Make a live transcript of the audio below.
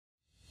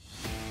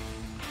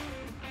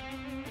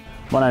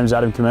My name's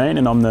Adam Kameen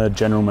and I'm the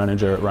General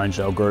Manager at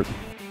Rangedale Group.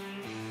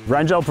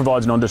 Rangedale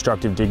provides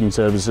non-destructive digging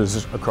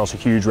services across a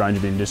huge range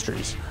of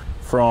industries,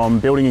 from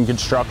building and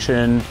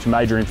construction to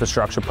major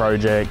infrastructure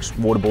projects,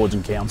 water boards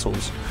and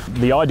councils.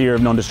 The idea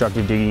of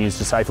non-destructive digging is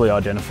to safely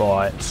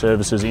identify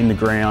services in the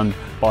ground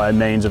by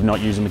means of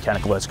not using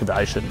mechanical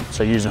excavation.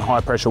 So using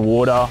high pressure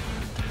water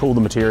to pull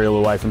the material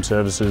away from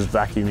services,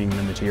 vacuuming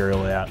the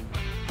material out.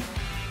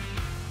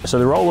 So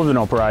the role of an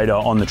operator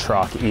on the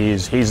truck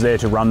is he's there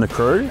to run the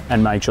crew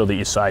and make sure that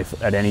you're safe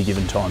at any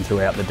given time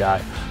throughout the day.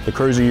 The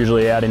crews are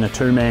usually out in a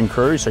two-man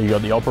crew, so you've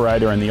got the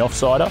operator and the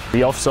offsider.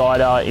 The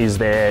offsider is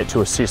there to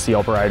assist the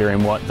operator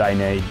in what they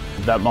need.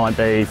 That might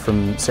be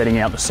from setting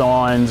out the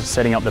signs,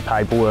 setting up the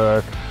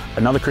paperwork.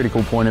 Another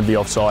critical point of the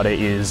offsider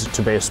is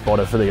to be a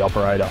spotter for the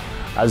operator.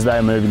 As they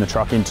are moving the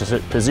truck into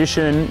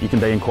position, you can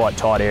be in quite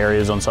tight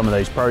areas on some of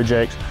these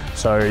projects,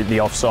 so the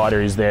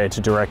offsider is there to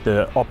direct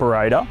the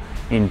operator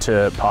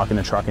into parking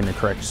the truck in the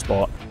correct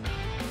spot.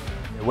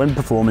 When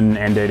performing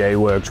NDD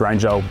works,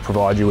 Rangedale will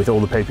provide you with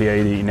all the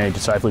PPE that you need to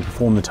safely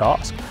perform the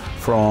task,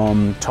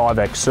 from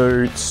Tyvek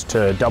suits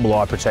to double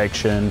eye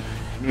protection,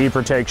 ear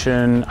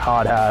protection,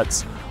 hard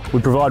hats.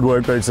 We provide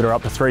work boots that are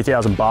up to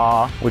 3,000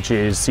 bar, which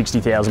is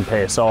 60,000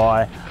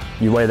 PSI.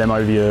 You wear them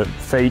over your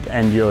feet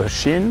and your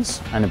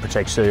shins, and it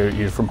protects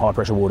you from high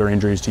pressure water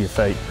injuries to your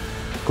feet.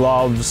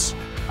 Gloves,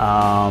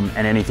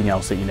 and anything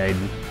else that you need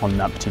on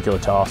that particular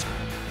task.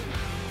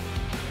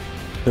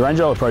 The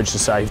Rangedale approach to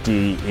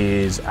safety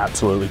is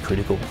absolutely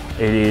critical.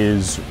 It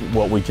is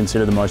what we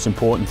consider the most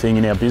important thing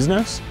in our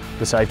business.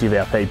 The safety of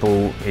our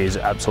people is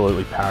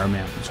absolutely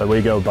paramount. So we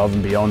go above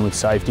and beyond with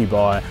safety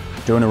by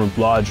doing a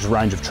large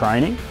range of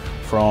training,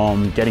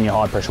 from getting your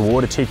high pressure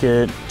water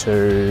ticket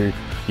to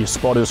your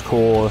spotters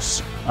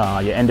course,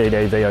 your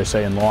NDD,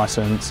 VOC and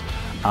licence,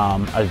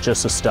 as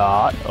just the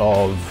start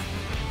of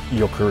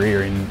your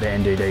career in the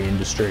NDD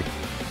industry.